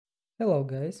Hello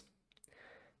guys,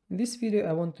 in this video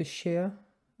I want to share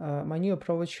my new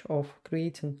approach of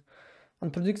creating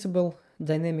unpredictable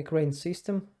dynamic rain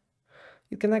system.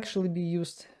 It can actually be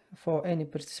used for any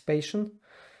participation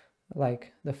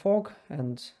like the fog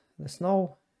and the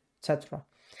snow, etc.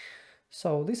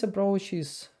 So this approach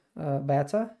is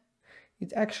better.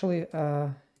 It actually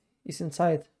is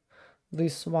inside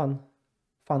this one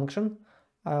function.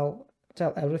 I'll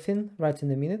tell everything right in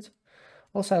a minute.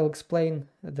 Also, I'll explain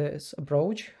this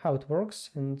approach, how it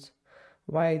works, and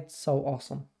why it's so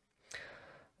awesome.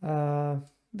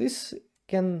 This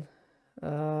can,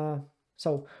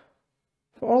 so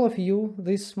for all of you,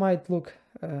 this might look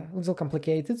a little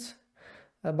complicated,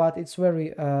 but it's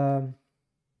very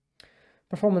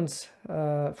performance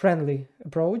friendly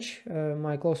approach.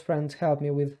 My close friend helped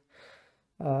me with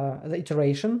the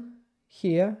iteration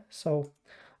here, so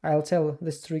I'll tell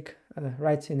this trick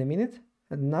right in a minute.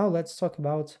 And now let's talk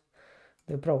about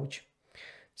the approach.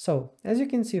 So as you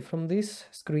can see from this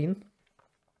screen,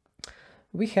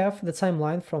 we have the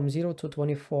timeline from 0 to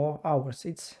 24 hours.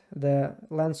 It's the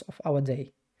length of our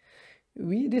day.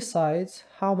 We decide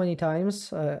how many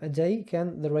times a day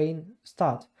can the rain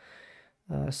start.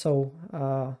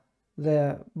 The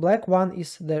black one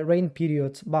is the rain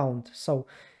period bound. So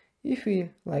if we,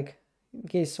 like in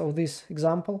case of this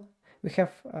example, we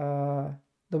have the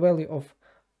value of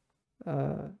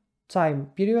time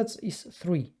periods is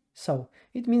 3. So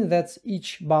it means that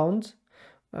each bound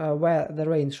where the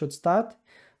rain should start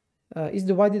is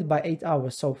divided by 8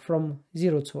 hours. So from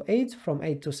 0 to 8, from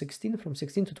 8 to 16, from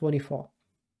 16 to 24.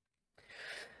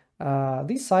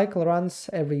 This cycle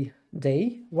runs every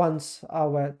day once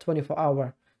our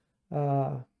 24-hour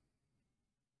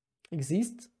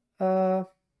exists.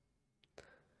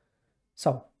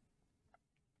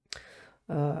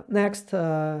 Next,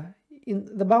 in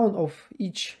the bound of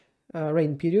each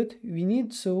rain period, we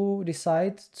need to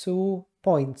decide 2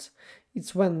 points.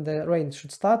 It's when the rain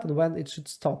should start and when it should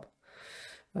stop.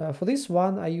 For this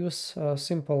one, I use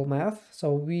simple math.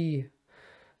 So we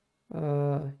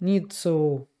need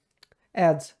to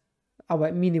add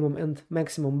our minimum and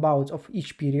maximum bounds of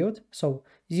each period. So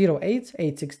 0, 8,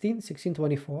 8, 16, 16,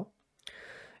 24.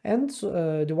 And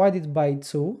divide it by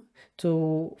 2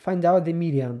 to find out the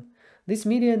median. This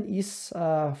median is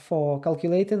for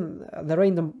calculating the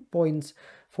random points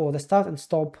for the start and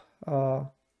stop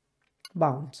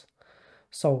bounds.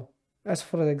 So, as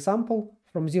for the example,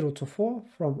 from 0 to 4,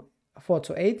 from 4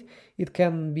 to 8, it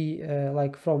can be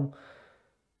like from...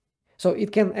 So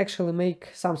it can actually make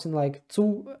something like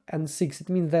 2 and 6. It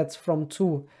means that from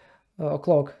 2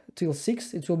 o'clock till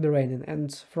 6 it will be raining,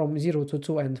 and from 0 to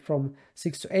 2 and from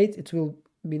 6 to 8 it will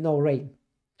be no rain.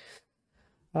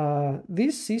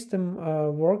 This system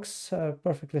works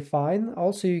perfectly fine.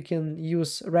 Also, you can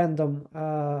use random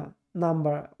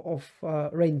number of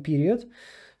rain period.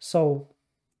 So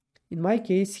in my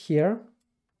case here,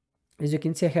 as you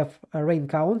can see, I have a rain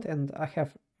count and I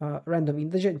have a random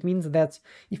integer. It means that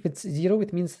if it's 0,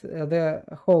 it means the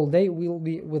whole day will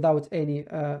be without any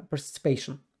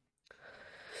participation.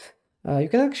 You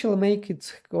can actually make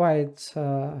it quite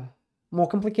more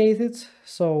complicated.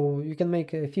 So you can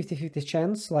make a 50-50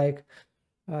 chance, like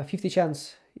 50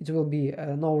 chance it will be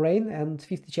no rain, and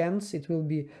 50 chance it will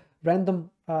be random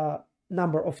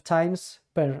number of times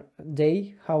per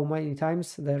day, how many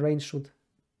times the rain should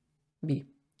be.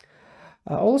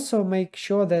 Also make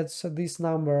sure that this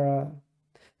number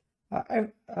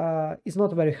is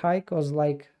not very high, because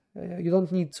like you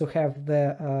don't need to have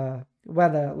the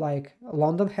weather like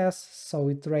London has, so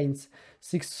it rains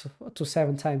 6 to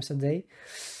 7 times a day.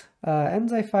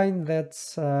 And I find that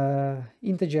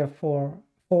integer for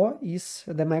 4 is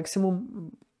the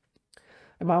maximum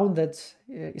amount that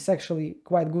is actually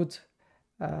quite good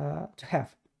to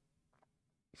have.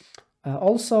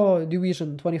 Also,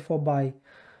 division 24 by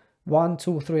 1,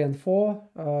 2, 3, and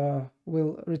 4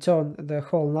 will return the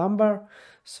whole number,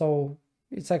 so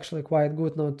it's actually quite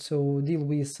good not to deal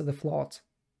with the float.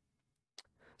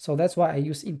 So that's why I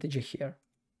use integer here.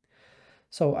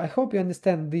 So I hope you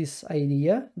understand this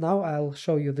idea. Now I'll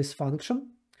show you this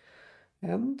function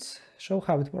and show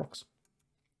how it works.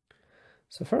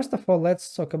 So first of all,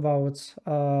 let's talk about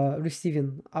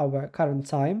receiving our current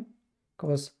time,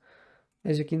 because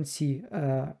as you can see,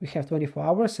 we have 24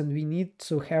 hours and we need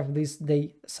to have this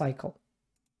day cycle.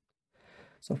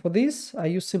 So for this, I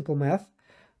use simple math.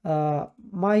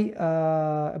 My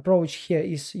approach here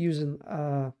is using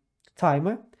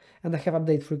timer, and I have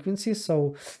update frequency.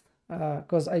 So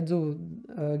because I do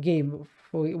a game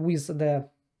with the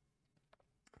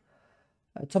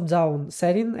top-down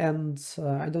setting, and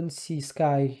I don't see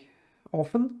sky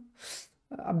often.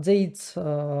 Update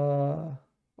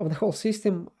of the whole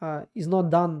system is not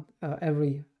done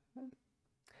every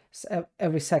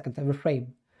second, every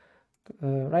frame.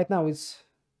 Right now it's,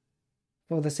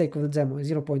 for the sake of the demo,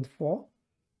 0.4,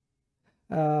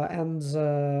 and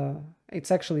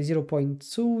it's actually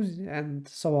 0.2 and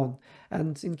so on.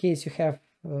 And in case you have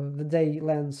the day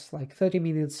length like 30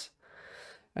 minutes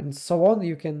and so on,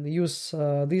 you can use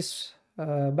this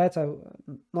better,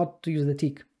 not to use the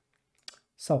tick.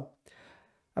 So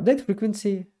update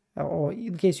frequency, or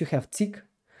in case you have tick,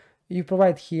 you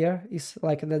provide here is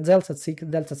like the delta tick,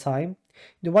 delta time,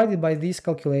 divided by this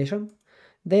calculation,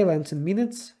 day length in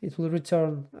minutes. It will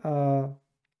return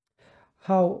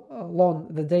how long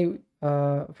the day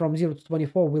from 0 to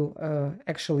 24 will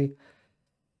actually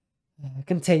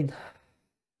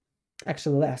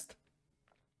last.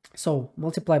 So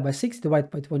multiply by 6, divide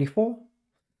by 24,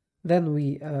 then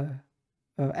we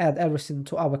add everything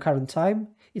to our current time.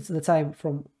 It's the time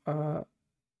from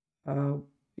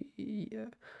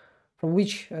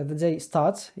which the day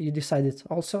starts. You decide it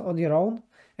also on your own,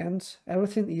 and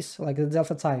everything is like the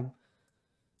delta time.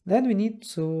 Then we need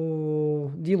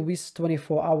to deal with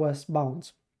 24 hours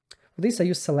bounds. For this I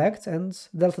use select, and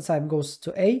delta time goes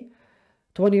to A,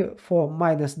 24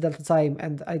 minus delta time,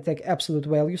 and I take absolute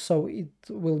value, so it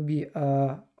will be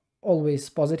always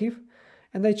positive.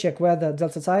 And I check whether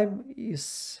delta time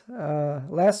is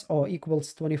less or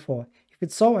equals 24. If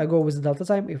it's so, I go with the delta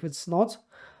time. If it's not,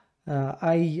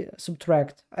 I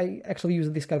subtract. I actually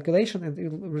use this calculation and it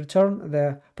will return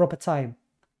the proper time.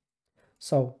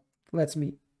 So let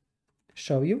me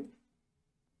show you.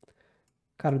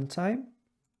 Current time,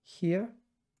 here,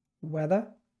 weather,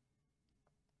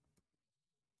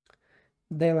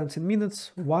 day length in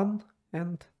minutes, 1,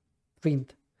 and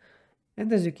print.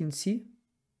 And as you can see,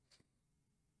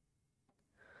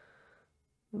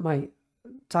 my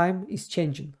time is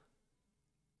changing,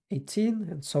 18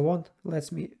 and so on.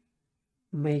 Let me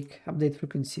make update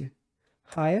frequency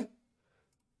higher,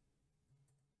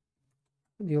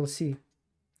 and you'll see.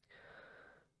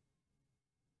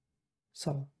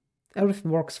 So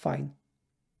everything works fine.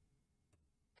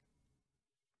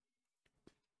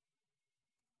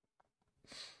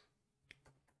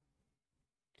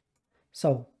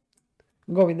 So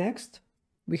going next,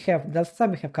 we have delta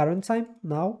time, we have current time.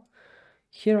 Now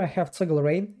here I have toggle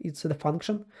rain, it's the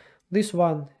function. This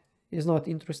one is not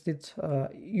interested,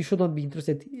 you should not be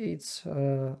interested. It's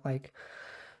like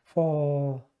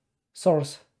for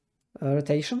source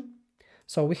rotation.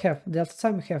 So we have delta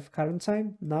time, we have current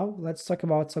time. Now let's talk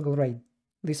about toggle rain,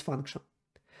 this function.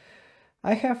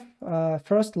 I have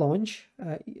first launch,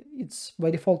 it's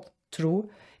by default true.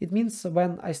 It means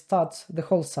when I start the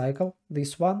whole cycle,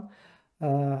 this one,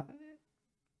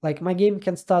 like my game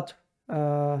can start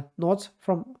not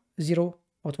from 0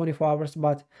 or 24 hours,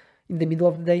 but in the middle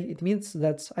of the day. It means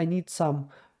that I need some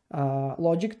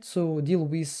logic to deal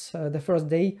with the first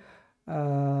day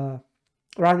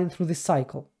running through this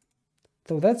cycle.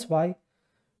 So that's why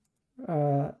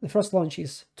the first launch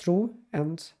is true,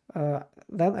 and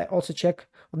then I also check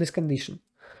on this condition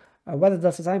whether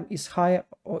delta time is higher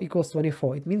or equals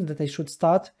 24. It means that I should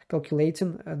start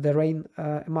calculating the rain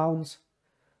amounts,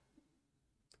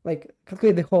 like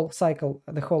calculate the whole cycle,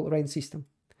 the whole rain system.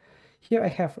 Here I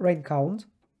have rain count.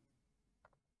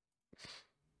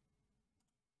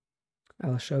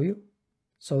 I'll show you.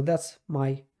 So that's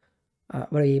my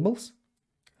variables.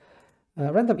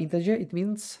 Random integer, it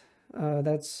means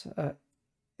that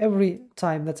every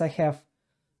time that I have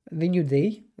the new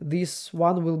day, this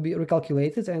one will be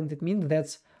recalculated, and it means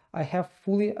that I have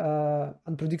fully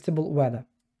unpredictable weather.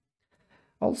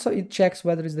 Also, it checks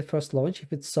whether it's the first launch.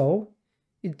 If it's so,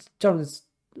 it turns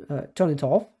it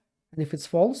off, and if it's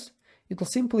false, it will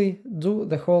simply do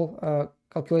the whole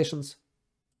calculations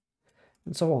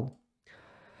and so on.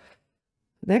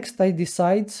 Next, I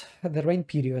decide the rain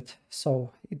period.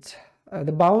 So it's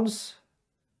the bounds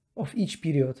of each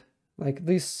period, like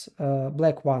this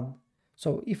black one.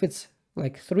 So if it's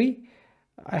like 3,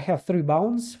 I have 3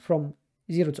 bounds from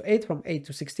 0 to 8, from 8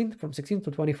 to 16, from 16 to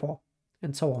 24,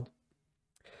 and so on.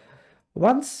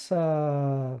 Once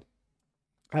I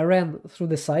ran through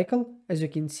the cycle, as you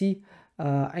can see,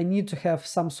 I need to have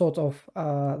some sort of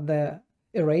the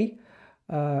array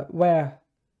where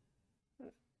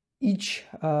each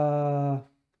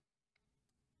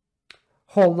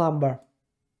whole number,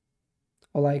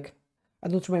 or like, I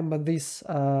don't remember this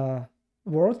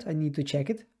word, I need to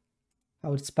check it,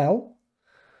 how it's spelled.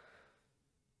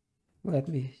 Let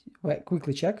me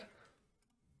quickly check.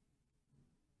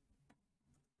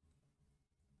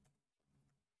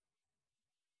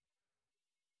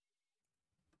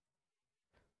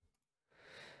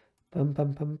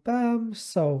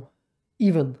 So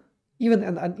even even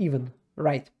and uneven,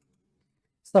 right?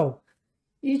 So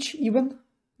each even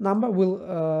number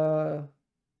will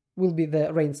be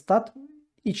the range start,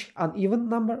 each uneven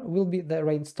number will be the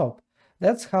range stop.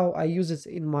 That's how I use it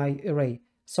in my array.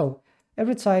 So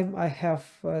every time I have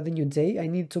the new day, I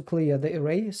need to clear the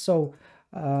array, so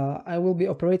I will be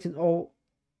operating all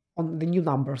on the new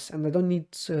numbers, and I don't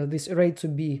need this array to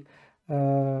be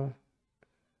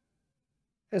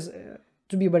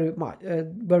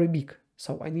very big,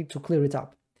 so I need to clear it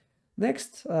up.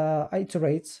 Next, I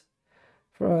iterate.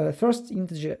 First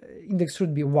index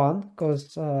should be 1,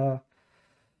 because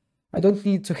I don't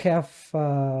need to have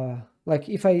like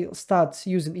if I start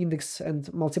using index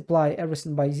and multiply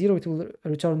everything by 0, it will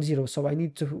return 0. So I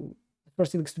need to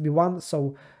first index to be 1,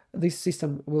 so this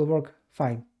system will work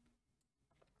fine.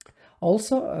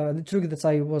 Also, the trick that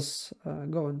I was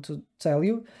going to tell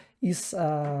you is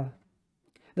that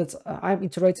I'm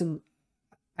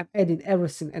adding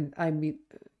everything, and I'm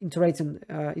iterating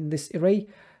in this array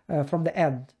from the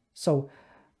end. So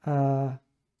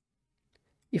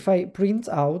if I print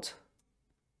out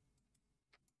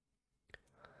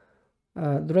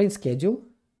the range schedule,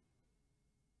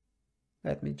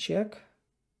 let me check.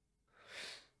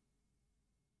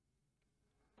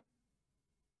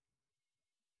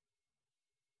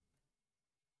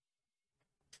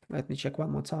 Let me check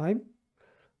one more time.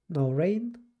 No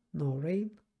rain, no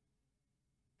rain.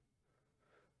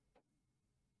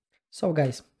 So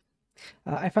guys,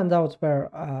 I found out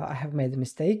where I have made a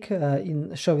mistake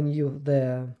in showing you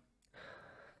the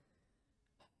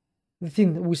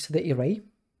thing with the array.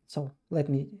 So let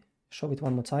me show it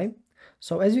one more time.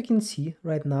 So as you can see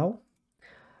right now,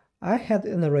 I had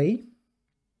an array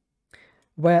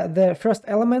where the first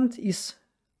element is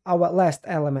our last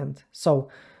element. So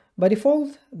by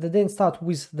default, the then start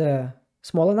with the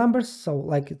smaller numbers, so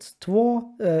like it's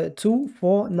 2,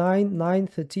 4, 9, 9,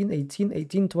 13, 18,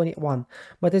 18, 21.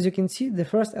 But as you can see, the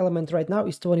first element right now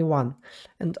is 21,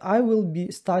 and I will be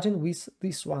starting with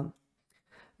this one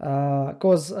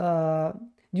because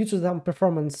due to some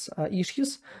performance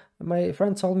issues, my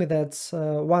friend told me that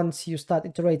once you start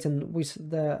iterating with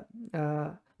the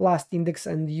last index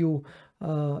and you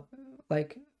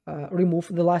remove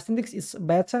the last index, it's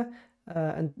better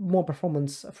and more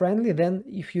performance friendly than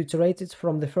if you iterate it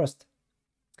from the first.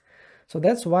 So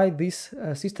that's why this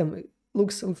system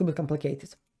looks a little bit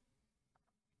complicated.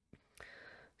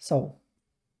 So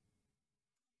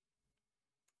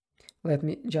let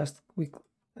me just quickly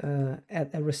add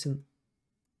everything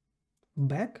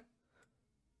back,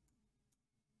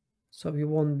 so we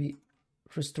won't be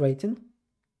frustrating.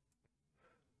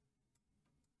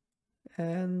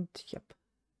 And yep,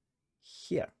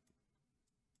 here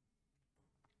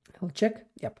I'll check.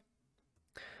 Yep,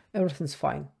 everything's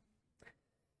fine.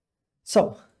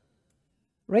 So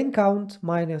rain count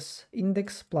minus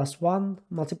index plus 1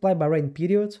 multiplied by rain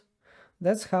period.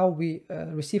 That's how we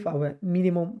receive our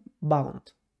minimum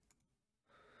bound.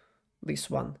 This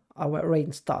one, our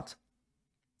rain start.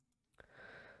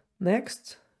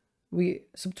 Next, we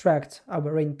subtract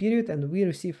our rain period and we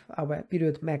receive our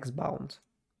period max bound.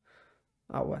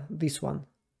 This one,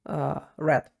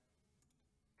 red.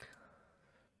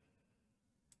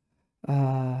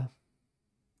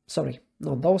 Sorry,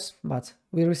 not those, but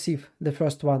we receive the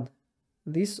first one,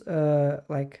 this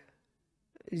like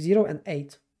 0 and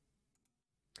 8,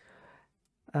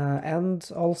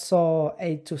 and also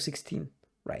 8 to 16,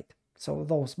 right? So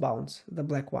those bounds, the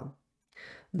black one.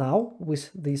 Now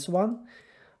with this one,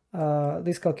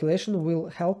 this calculation will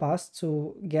help us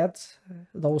to get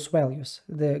those values,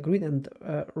 the green and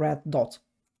red dot.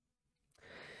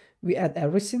 We add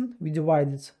everything, we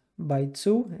divide it by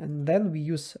 2, and then we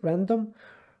use random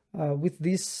with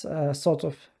this sort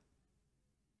of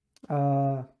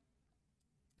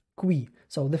key.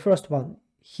 So the first one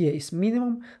here is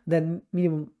minimum, then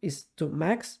minimum is to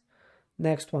max,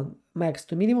 next one max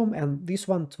to minimum, and this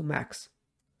one to max.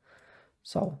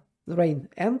 So the rain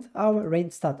end hour,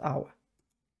 rain start hour.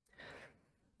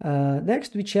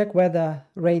 Next we check whether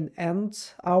rain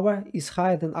end hour is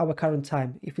higher than our current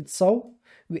time. If it's so,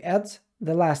 we add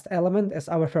the last element as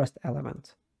our first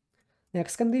element.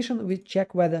 Next condition, we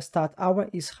check whether start hour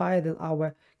is higher than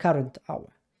our current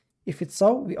hour. If it's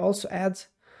so, we also add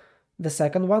the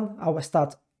second one, our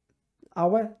start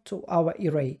hour, to our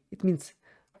array. It means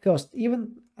first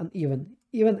even, uneven,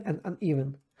 even and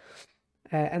uneven.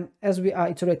 And as we are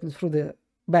iterating through the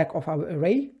back of our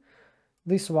array,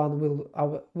 this one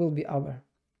will be our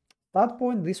start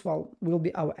point, this one will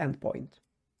be our end point.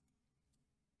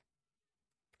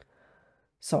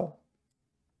 So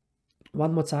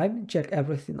one more time, check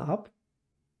everything up.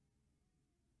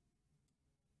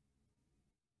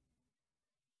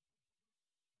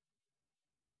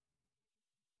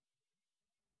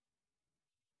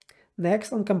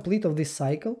 Next, on complete of this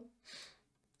cycle,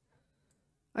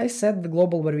 I set the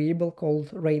global variable called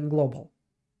rain global.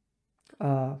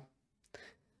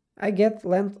 I get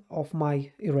length of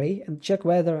my array and check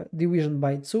whether division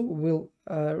by 2 will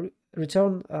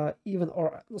return even,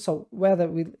 or so whether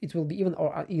it will be even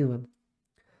or uneven.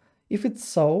 If it's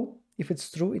so, if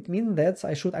it's true, it means that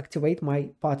I should activate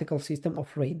my particle system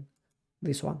of rain,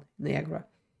 this one, Niagara.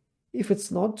 If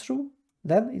it's not true,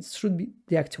 then it should be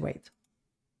deactivate.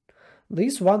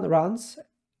 This one runs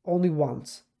only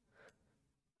once.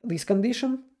 This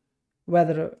condition,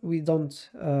 whether we don't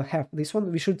have this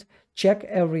one, we should check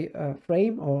every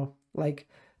frame, or like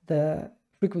the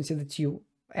frequency that you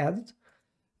added,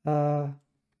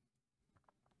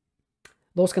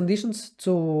 those conditions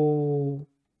to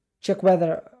check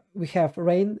whether we have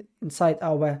rain inside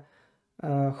our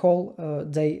whole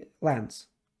day length.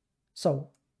 So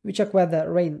we check whether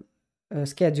rain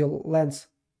schedule length,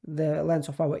 the length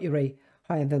of our array,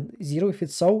 higher than 0. If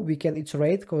it's so, we can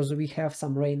iterate because we have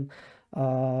some rain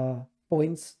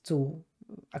points to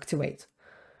activate.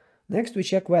 Next, we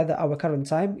check whether our current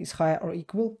time is higher or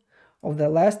equal of the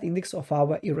last index of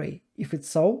our array. If it's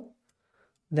so,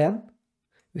 then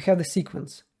we have the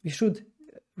sequence. We should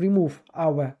remove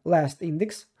our last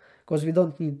index because we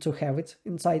don't need to have it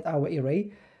inside our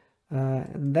array,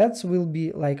 and that will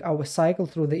be like our cycle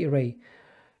through the array.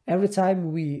 Every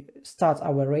time we start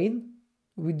our rain,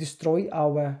 we destroy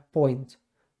our point,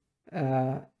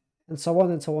 and so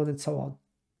on and so on and so on,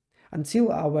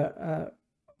 until our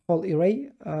whole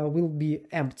array will be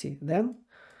empty. Then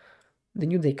the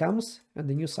new day comes and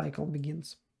the new cycle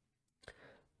begins.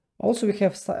 Also, we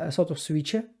have a sort of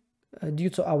switcher due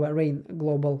to our rain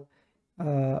global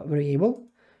variable.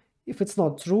 If it's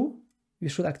not true, we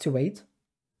should activate.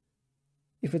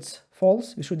 If it's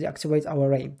false, we should deactivate our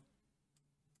rain.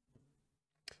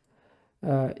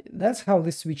 That's how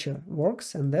this switcher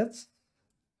works, and that's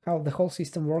how the whole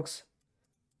system works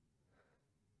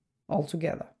all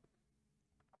together.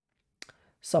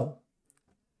 So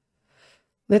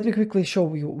let me quickly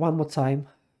show you one more time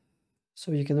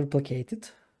so you can replicate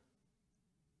it.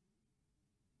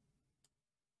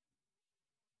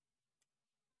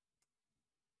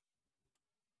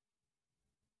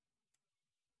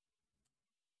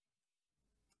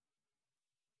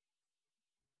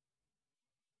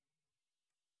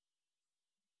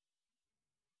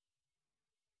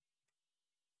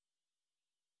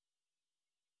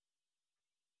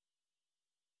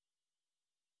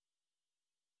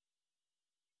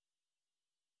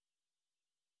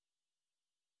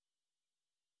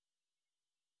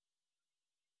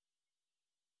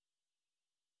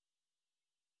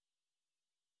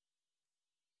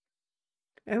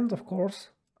 And of course,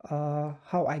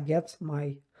 how I get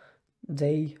my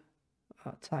day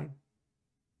time.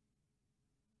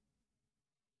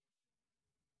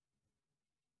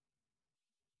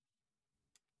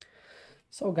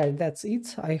 So guys, that's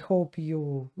it. I hope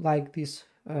you like this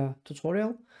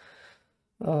tutorial.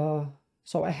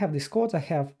 So I have Discord, I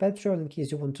have Patreon in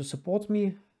case you want to support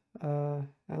me,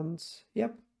 and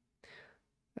yep,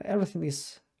 everything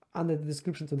is under the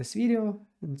description to this video,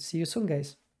 and see you soon,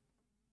 guys.